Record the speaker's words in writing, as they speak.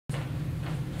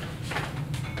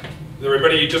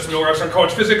Everybody, Justin Miller, Oxford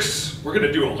College Physics. We're going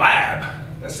to do a lab.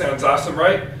 That sounds awesome,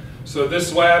 right? So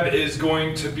this lab is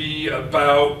going to be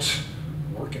about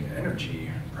work and energy,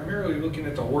 primarily looking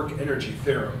at the work energy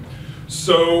theorem.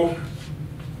 So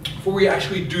before we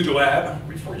actually do the lab,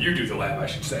 before you do the lab, I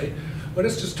should say, let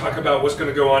us just talk about what's going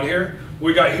to go on here. What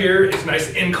we got here is a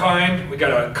nice incline. We got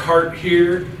a cart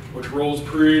here, which rolls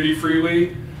pretty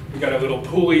freely. We got a little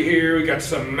pulley here. We got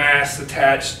some mass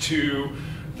attached to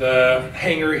the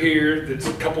hanger here that's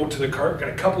coupled to the cart. Got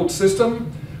a coupled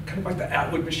system, kind of like the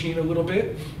Atwood machine a little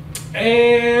bit.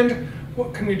 And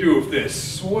what can we do with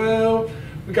this? Well,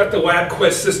 we got the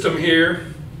LabQuest system here.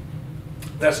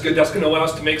 That's good. That's going to allow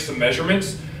us to make some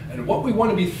measurements. And what we want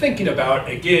to be thinking about,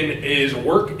 again, is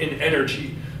work and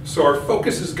energy. So our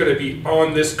focus is going to be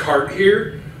on this cart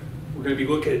here. We're going to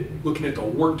be looking at the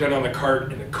work done on the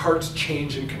cart and the cart's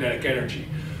change in kinetic energy.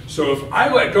 So if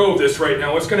I let go of this right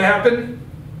now, what's going to happen?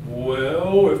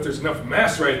 Well, if there's enough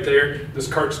mass right there, this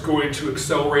cart's going to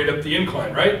accelerate up the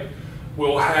incline, right?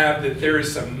 We'll have that there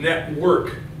is some net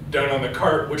work done on the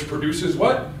cart, which produces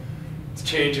what? It's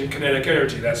change in kinetic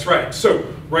energy, that's right. So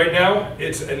right now,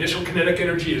 its initial kinetic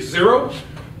energy is 0.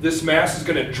 This mass is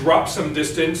going to drop some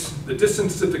distance. The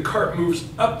distance that the cart moves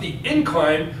up the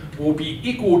incline will be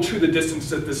equal to the distance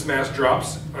that this mass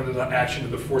drops under the action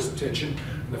of the force of tension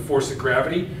and the force of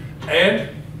gravity.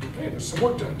 And hey, there's some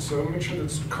work done. So make sure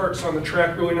this cart's on the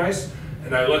track really nice.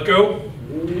 And I let go.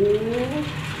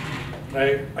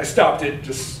 I stopped it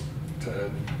just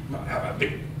to not have a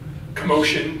big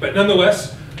commotion, but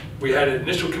nonetheless, we had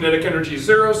initial kinetic energy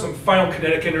 0, some final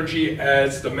kinetic energy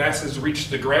as the masses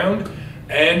reached the ground,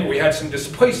 and we had some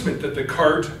displacement that the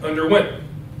cart underwent.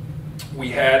 We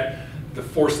had the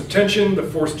force of tension, the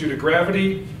force due to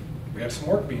gravity. We had some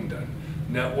work being done.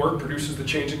 Net work produces the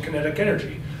change in kinetic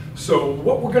energy. So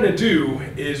what we're going to do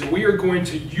is we are going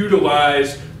to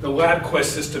utilize the LabQuest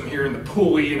system here and the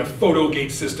pulley and a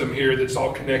PhotoGate system here that's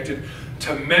all connected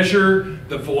to measure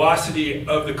the velocity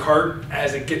of the cart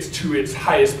as it gets to its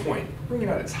highest point. Maybe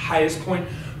not its highest point,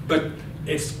 but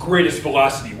its greatest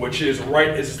velocity, which is right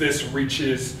as this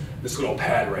reaches this little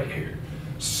pad right here.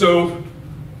 So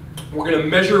we're going to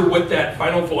measure what that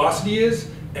final velocity is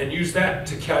and use that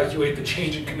to calculate the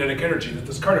change in kinetic energy that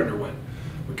this cart underwent.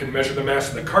 We can measure the mass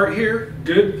of the cart here,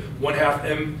 good.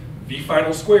 1/2 mv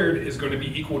final squared is going to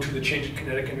be equal to the change in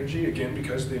kinetic energy, again,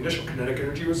 because the initial kinetic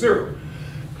energy was 0.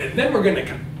 And then we're going to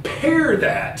compare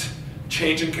that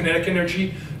change in kinetic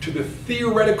energy to the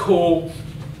theoretical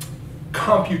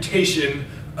computation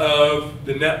of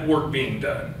the net work being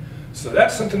done. So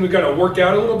that's something we've got to work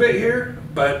out a little bit here,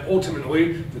 but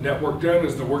ultimately the net work done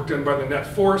is the work done by the net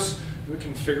force. We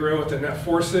can figure out what the net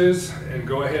force is and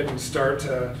go ahead and start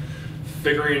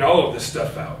figuring all of this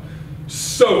stuff out.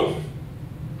 So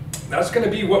that's going to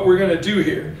be what we're going to do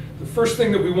here. The first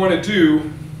thing that we want to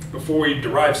do before we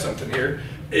derive something here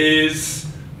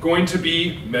is going to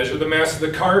be measure the mass of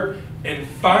the cart and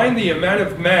find the amount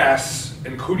of mass,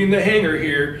 including the hanger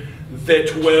here,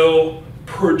 that will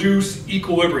produce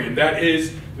equilibrium. That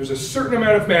is, there's a certain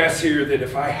amount of mass here that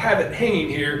if I have it hanging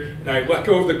here and I let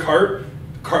go of the cart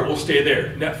will stay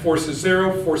there. Net force is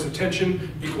 0, force of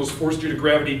tension equals force due to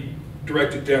gravity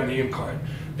directed down the incline.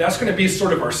 That's going to be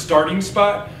sort of our starting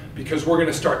spot, because we're going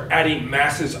to start adding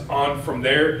masses on from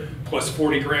there, plus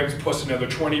 40 grams, plus another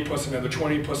 20, plus another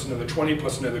 20, plus another 20,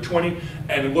 plus another 20,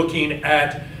 and looking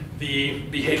at the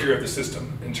behavior of the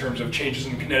system in terms of changes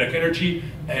in kinetic energy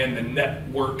and the net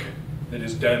work that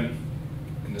is done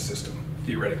in the system,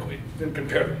 theoretically, and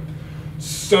compare them.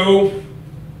 So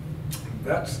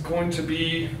that's going to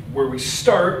be where we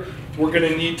start. We're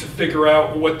going to need to figure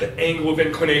out what the angle of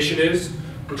inclination is,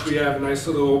 which we have a nice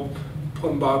little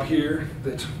plumb bob here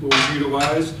that we'll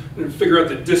utilize, and figure out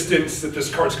the distance that this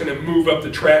cart's going to move up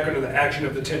the track under the action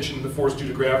of the tension and the force due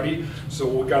to gravity. So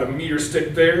we've got a meter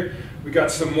stick there. We got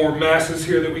some more masses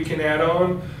here that we can add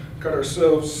on. Got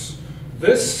ourselves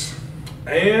this,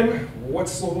 and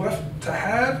what's left to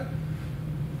have?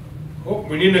 Oh,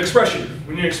 we need an expression.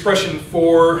 We need an expression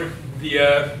for the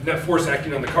net force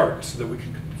acting on the cart so that we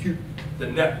can compute the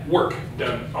net work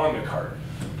done on the cart.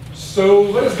 So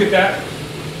let us get that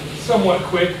somewhat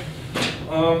quick.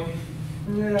 Yeah,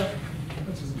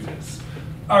 let's just do this.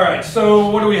 All right, so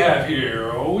what do we have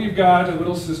here? Oh, we've got a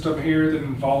little system here that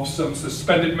involves some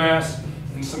suspended mass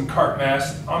and some cart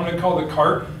mass. I'm going to call the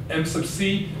cart M sub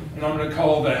C, and I'm going to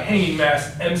call the hanging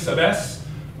mass M sub S.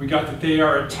 We got that they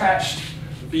are attached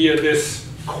via this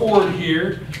cord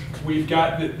here. We've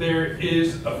got that there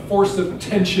is a force of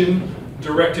tension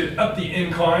directed up the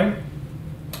incline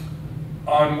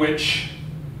on which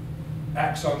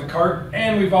acts on the cart,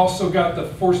 and we've also got the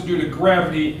force due to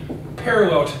gravity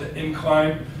parallel to the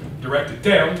incline directed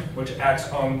down, which acts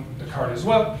on the cart as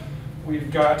well.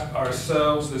 We've got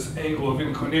ourselves this angle of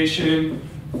inclination,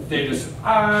 theta sub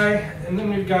I, and then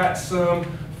we've got some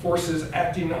forces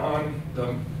acting on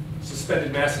the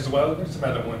suspended mass as well. There's some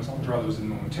other ones, I'll draw those in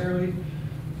momentarily.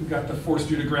 We've got the force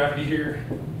due to gravity here,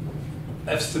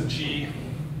 F sub G,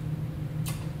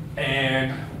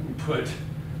 and we put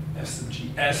F sub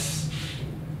G S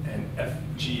and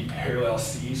FG parallel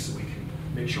C so we can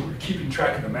make sure we're keeping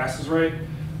track of the masses right.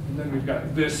 And then we've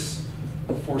got this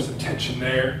force of tension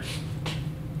there.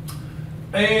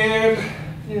 And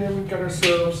yeah, we've got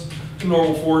ourselves the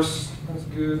normal force, that's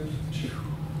good.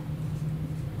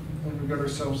 And we've got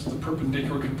ourselves the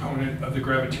perpendicular component of the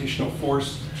gravitational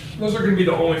force. Those are going to be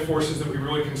the only forces that we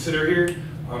really consider here.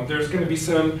 There's going to be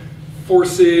some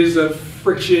forces of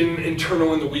friction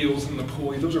internal in the wheels and the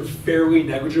pulley. Those are fairly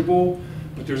negligible,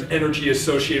 but there's energy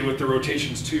associated with the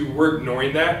rotations too. We're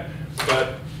ignoring that,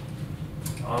 but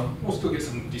we'll still get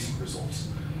some decent results.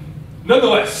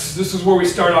 Nonetheless, this is where we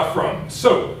start off from.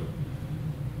 So,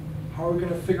 how are we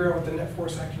going to figure out what the net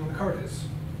force acting on the cart is?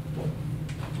 Well,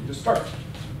 we just start.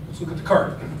 Let's look at the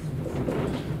cart.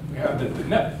 We have that the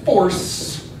net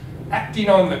force acting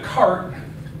on the cart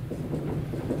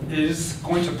is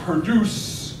going to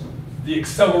produce the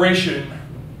acceleration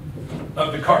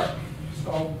of the cart.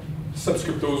 So I'll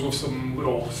subscript those with some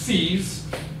little C's.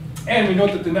 And we know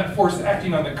that the net force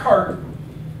acting on the cart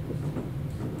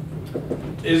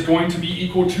is going to be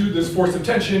equal to this force of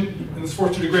tension and this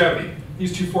force due to gravity.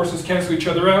 These two forces cancel each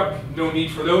other out, no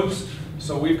need for those.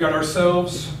 So we've got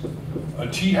ourselves a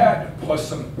T hat plus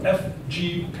some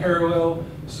FG parallel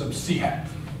sub C hat.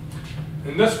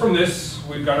 And thus from this,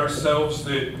 we've got ourselves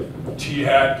that T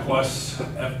hat plus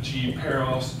FG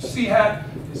parallel sub C hat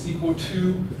is equal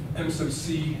to M sub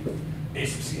C A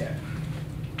sub C hat.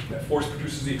 That force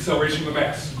produces the acceleration of the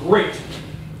mass. Great.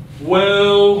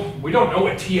 Well, we don't know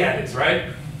what T hat is,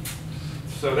 right?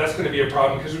 So that's going to be a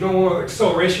problem because we don't know what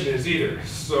acceleration is either.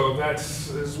 So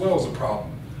that's as well as a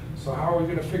problem. So how are we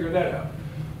going to figure that out?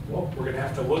 Well, we're going to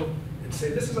have to look and say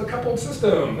this is a coupled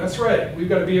system. That's right. We've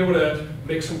got to be able to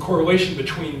make some correlation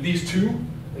between these two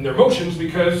and their motions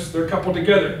because they're coupled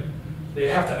together. They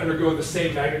have to undergo the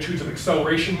same magnitudes of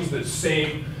accelerations, the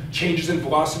same changes in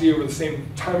velocity over the same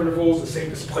time intervals, the same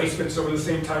displacements over the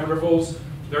same time intervals.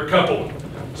 They're coupled.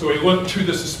 So we look to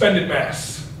the suspended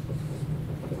mass.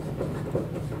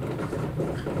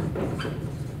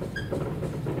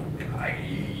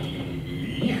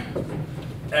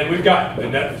 And we've got the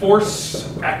net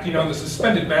force acting on the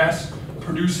suspended mass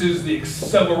produces the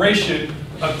acceleration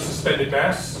of the suspended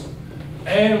mass.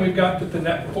 And we've got that the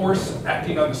net force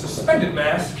acting on the suspended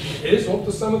mass is, well,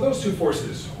 the sum of those two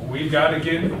forces. We've got,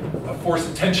 again, a force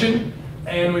of tension,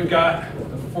 and we've got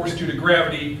the force due to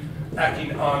gravity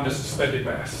acting on the suspended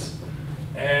mass.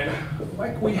 And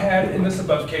like we had in this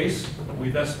above case, we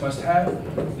thus must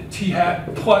have the T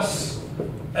hat plus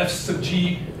F sub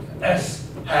G S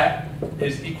hat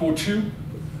is equal to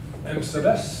M sub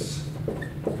S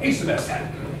A sub S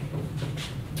hat.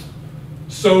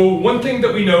 So one thing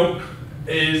that we note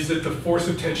is that the force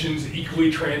of tension is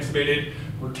equally transmitted.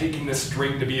 We're taking this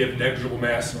string to be of negligible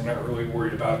mass, and we're not really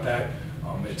worried about that.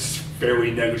 It's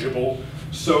fairly negligible.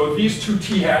 So these two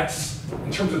T hats,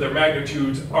 in terms of their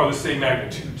magnitudes, are the same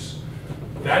magnitudes.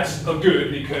 That's a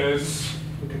good because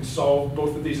we can solve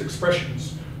both of these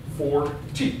expressions for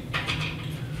T.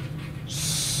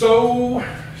 So,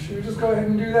 should we just go ahead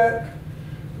and do that?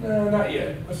 No, not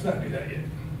yet. Let's not do that yet.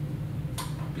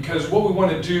 Because what we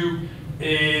want to do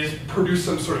is produce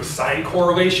some sort of sign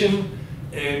correlation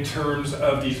in terms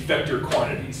of these vector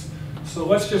quantities. So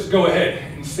let's just go ahead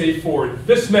and say for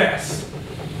this mass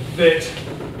that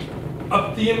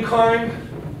up the incline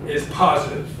is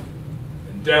positive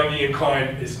and down the incline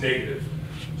is negative.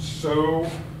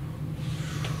 So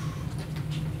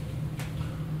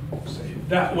say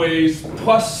that weighs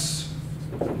plus,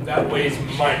 that weighs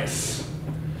minus.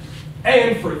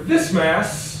 And for this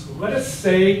mass, let us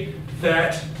say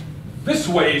that this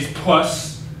weighs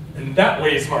plus and that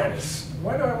weighs minus.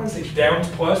 Why do I want to say down's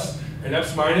plus and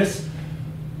up's minus?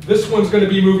 This one's going to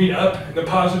be moving up in the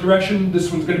positive direction.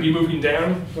 This one's going to be moving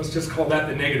down. Let's just call that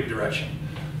the negative direction.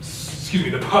 Excuse me,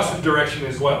 the positive direction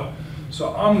as well.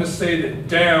 So I'm going to say that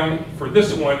down for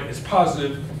this one is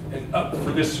positive and up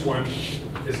for this one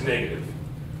is negative.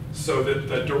 So that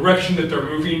the direction that they're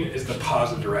moving is the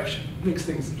positive direction. Makes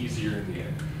things easier in the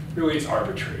end. Really, it's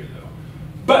arbitrary though.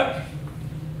 But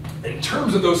in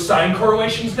terms of those sign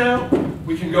correlations now,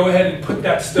 we can go ahead and put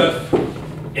that stuff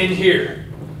in here.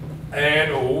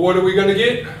 And what are we going to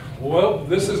get? Well,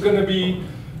 this is going to be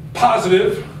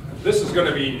positive, this is going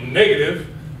to be negative,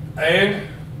 and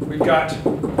we've got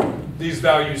these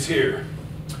values here.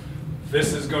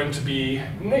 This is going to be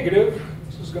negative,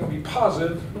 this is going to be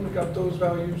positive, and we got those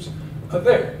values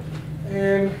there.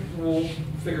 And we'll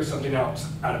figure something else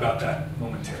out about that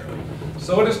momentarily.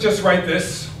 So let us just write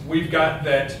this. We've got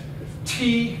that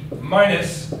t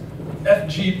minus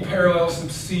fg parallel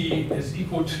sub c is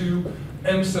equal to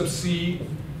m sub c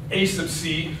a sub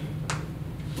c.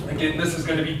 Again, this is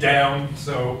going to be down,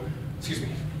 so, excuse me,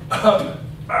 up.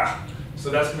 So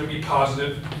that's going to be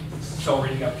positive,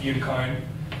 accelerating up the incline.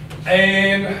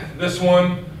 And this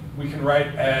one we can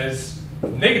write as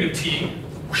negative t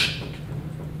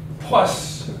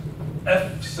plus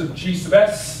f sub g sub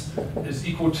s is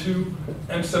equal to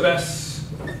m sub s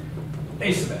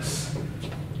a sub s.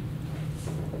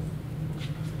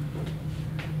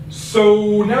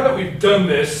 So now that we've done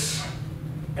this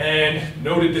and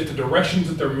noted that the directions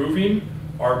that they're moving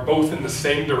are both in the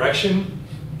same direction,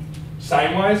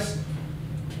 sign-wise,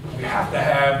 we have to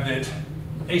have that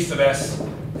a sub s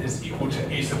is equal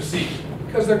to a sub c,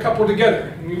 because they're coupled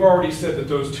together. And we've already said that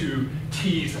those two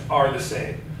t's are the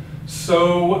same.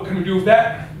 So what can we do with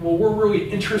that? Well, we're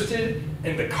really interested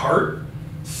in the cart.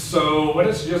 So let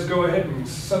us just go ahead and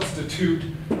substitute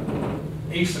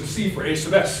a sub c for a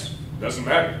sub s. Doesn't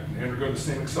matter, they undergo the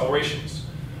same accelerations.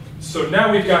 So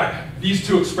now we've got these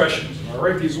two expressions. I'll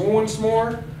write these once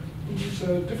more. Use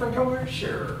a different color?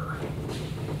 Sure.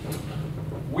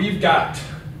 We've got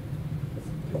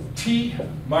t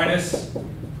minus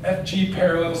fg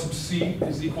parallel sub c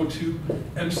is equal to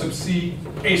m sub c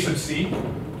a sub c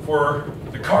for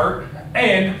the cart,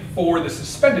 and for the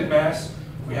suspended mass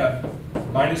we have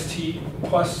minus t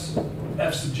plus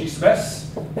f sub g sub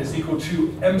s is equal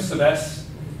to m sub s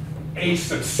a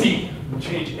sub c. We'll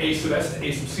change a sub s to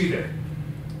a sub c there.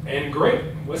 And great,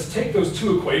 let's take those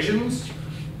two equations.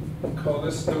 We'll call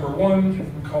this number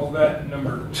 1, we'll call that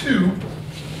number 2,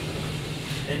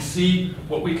 and see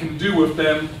what we can do with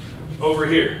them over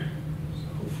here. So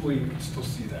hopefully you can still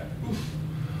see that.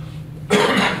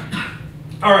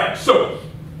 All right, so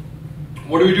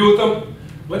what do we do with them?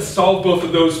 Let's solve both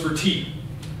of those for t.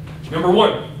 Number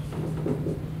 1,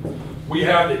 we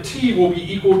have that t will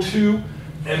be equal to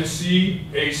mc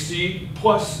ac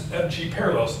plus fg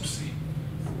parallel sub c.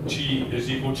 G is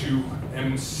equal to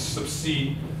m sub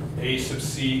c a sub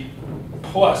c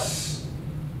plus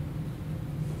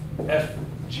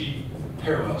fg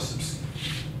parallel sub c.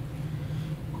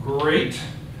 Great.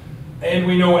 And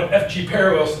we know what fg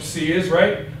parallel sub c is,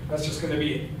 right? That's just going to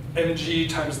be mg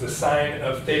times the sine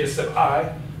of theta sub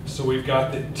I. So we've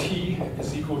got that t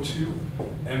is equal to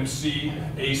mc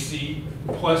ac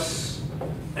plus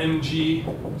mg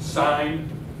sine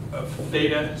of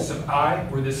theta sub I,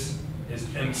 where this is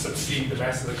m sub c, the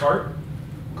mass of the cart.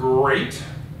 Great.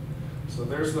 So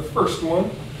there's the first one.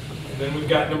 And then we've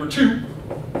got number 2.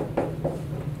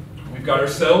 We've got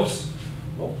ourselves,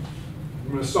 well,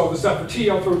 I'm going to solve this out for t.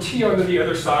 I'll throw t onto the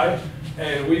other side.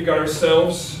 And we've got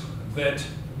ourselves that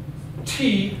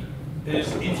t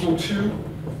is equal to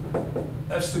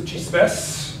f sub g sub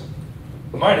s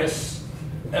minus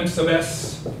m sub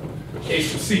s a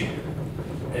sub c.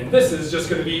 And this is just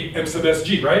going to be m sub s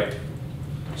g, right?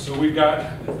 So we've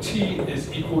got that t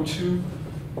is equal to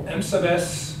m sub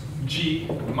s g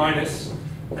minus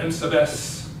m sub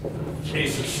s a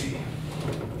sub c.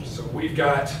 So we've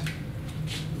got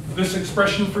this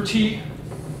expression for t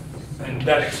and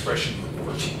that expression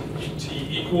for t. T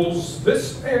equals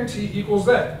this and t equals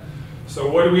that. So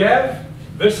what do we have?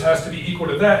 This has to be equal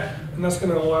to that, and that's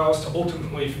going to allow us to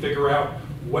ultimately figure out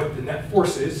what the net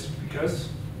force is, because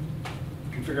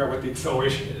we can figure out what the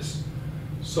acceleration is.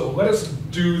 So let us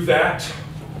do that.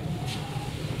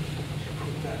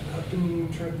 Put that up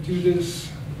and try to do this.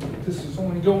 This is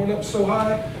only going up so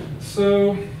high,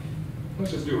 so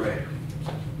let's just do it right here.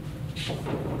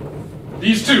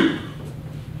 These two,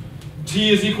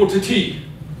 t is equal to t,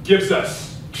 gives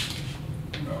us,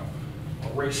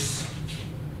 I'll erase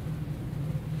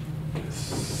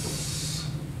this.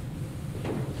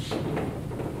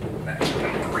 Actually,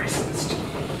 I'll erase this too.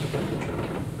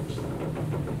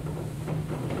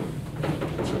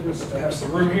 So just to have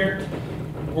some room here,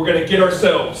 we're going to get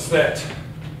ourselves that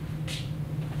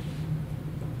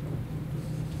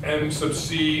m sub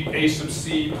c a sub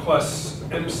c plus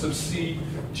m sub c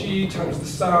g times the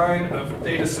sine of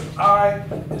theta sub I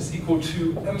is equal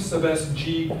to m sub s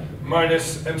g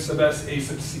minus m sub s a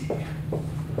sub c.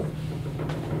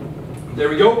 There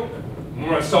we go. We're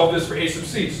going to solve this for a sub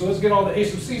c. So let's get all the a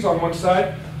sub c's on one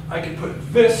side. I can put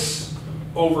this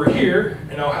over here,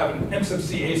 and I'll have an m sub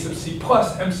c a sub c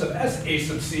plus m sub s a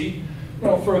sub c. and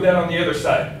I'll throw that on the other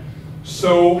side.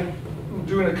 So I'm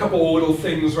doing a couple of little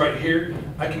things right here.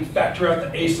 I can factor out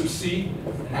the a sub c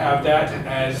and have that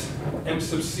as m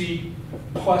sub c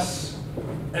plus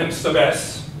m sub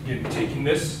s. Again, taking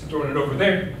this, throwing it over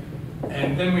there.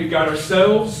 And then we've got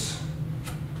ourselves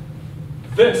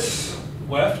this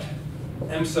left,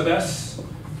 m sub s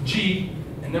g,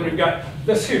 and then we've got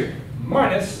this here,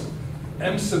 minus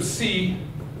m sub c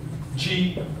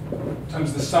g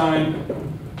times the sine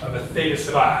of a theta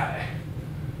sub I,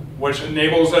 which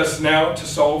enables us now to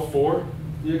solve for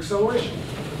the acceleration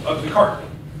of the cart.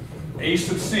 A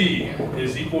sub c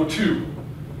is equal to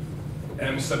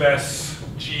m sub s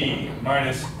g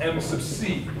minus m sub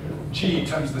c g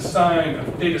times the sine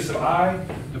of theta sub I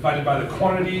divided by the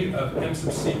quantity of m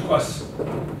sub c plus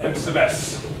m sub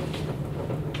s.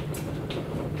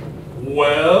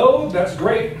 Well, that's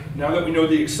great. Now that we know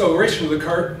the acceleration of the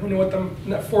cart, we know what the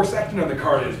net force acting on the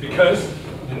cart is, because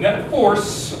the net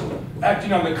force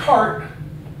acting on the cart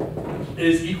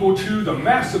is equal to the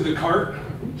mass of the cart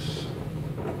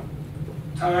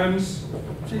times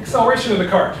the acceleration of the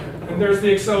cart. And there's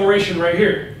the acceleration right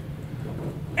here.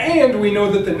 And we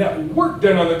know that the net work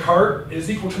done on the cart is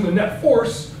equal to the net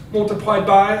force multiplied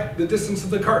by the distance that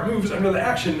the cart moves under the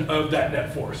action of that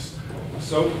net force.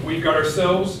 So we've got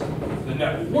ourselves the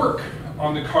net work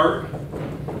on the cart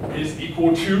is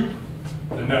equal to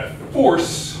the net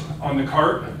force on the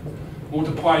cart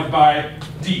multiplied by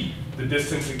d, the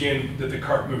distance again that the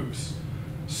cart moves.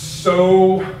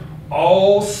 So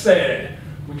all said,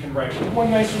 we can write one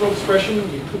nice little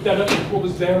expression. We put that up and pull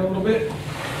this down a little bit.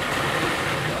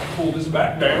 Pull this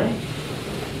back down,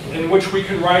 in which we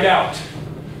can write out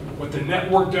what the net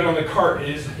work done on the cart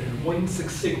is in one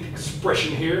succinct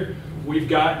expression here. We've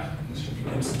got, this should be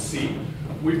m sub c,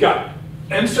 we've got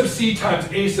m sub c times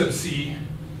a sub c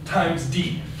times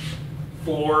d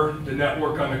for the net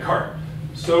work on the cart.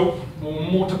 So we'll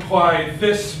multiply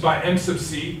this by m sub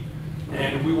c,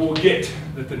 and we will get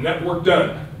that the net work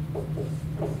done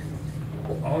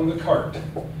on the cart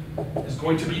is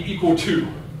going to be equal to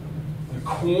the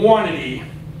quantity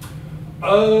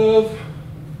of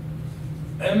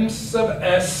m sub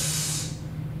s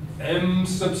m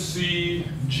sub c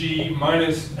g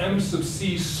minus m sub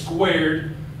c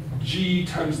squared g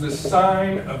times the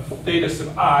sine of theta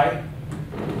sub I,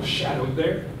 shadowed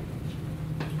there.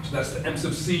 So that's the m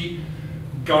sub c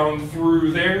gone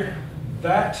through there.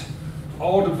 That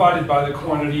all divided by the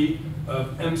quantity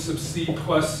of m sub c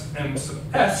plus m sub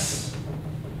s.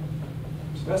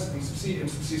 So that's m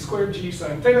sub c squared g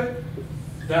sine theta.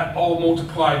 That all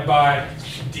multiplied by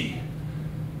d.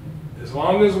 As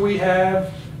long as we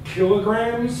have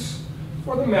kilograms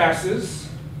for the masses,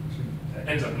 it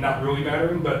ends up not really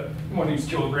mattering, but we want to use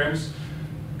kilograms,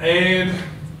 and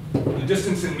the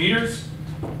distance in meters,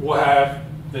 we'll have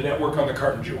the net work on the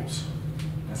cart in joules.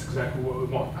 That's exactly what we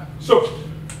want. So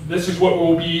this is what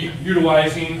we'll be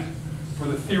utilizing for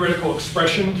the theoretical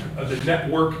expression of the net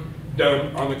work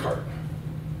done on the cart.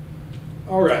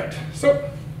 All right, so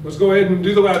let's go ahead and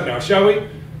do the lab now, shall we?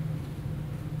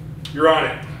 You're on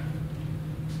it.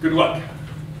 Good luck.